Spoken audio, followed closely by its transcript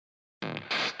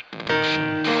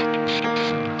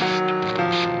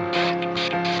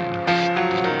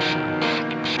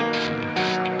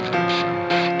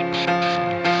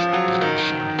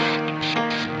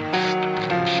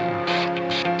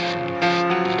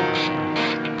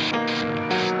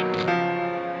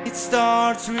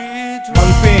hearts we try.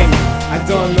 One thing, I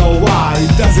don't know why,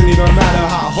 it doesn't even matter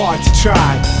how hard you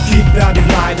try. Keep that in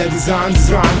mind, I designed this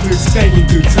rhyme to explain in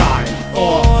due time.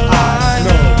 All I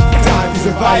know, time is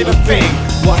a vital thing.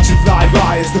 Watch it fly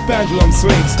by as the pendulum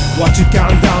swings. Watch it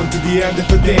count down to the end of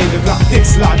the day. The clock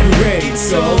ticks like a rain.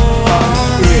 So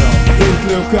unreal, don't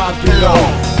look out below.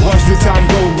 Watch the time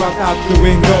go right out the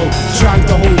window. Trying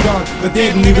to hold on, but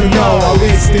didn't even know I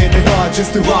wasted it all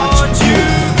just to watch you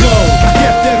go. I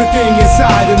kept everything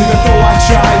inside, and even though I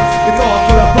tried, it all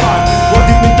fell apart. What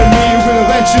it meant to me will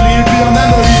eventually be a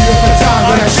memory of a time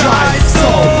when I tried so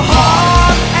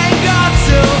hard and got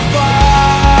so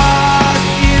far.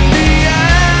 In the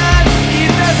end,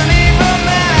 it doesn't even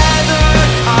matter.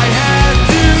 I had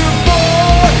to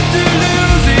fall to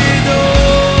lose it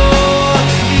all.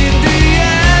 In the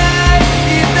end,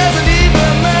 it doesn't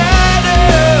even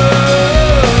matter.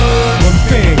 One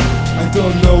thing, I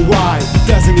don't know why, it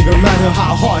doesn't even matter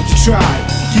how hard you try.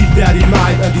 Keep that in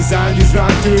mind, I designed this rhyme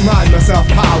to remind myself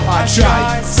how I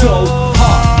tried so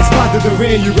hard. In spite of the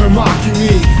way you were mocking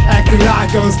me, acting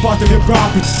like I was part of your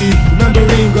property,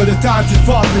 remembering all the times you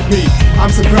fought with me. I'm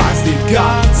surprised it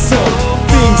got so.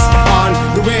 Things aren't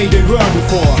the way they were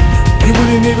before. You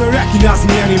wouldn't even recognize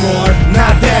me anymore.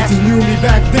 Not that you knew me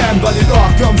back then, but it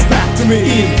all comes back to me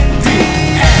in the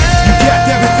end. You kept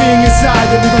everything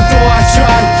inside, and even though I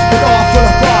tried,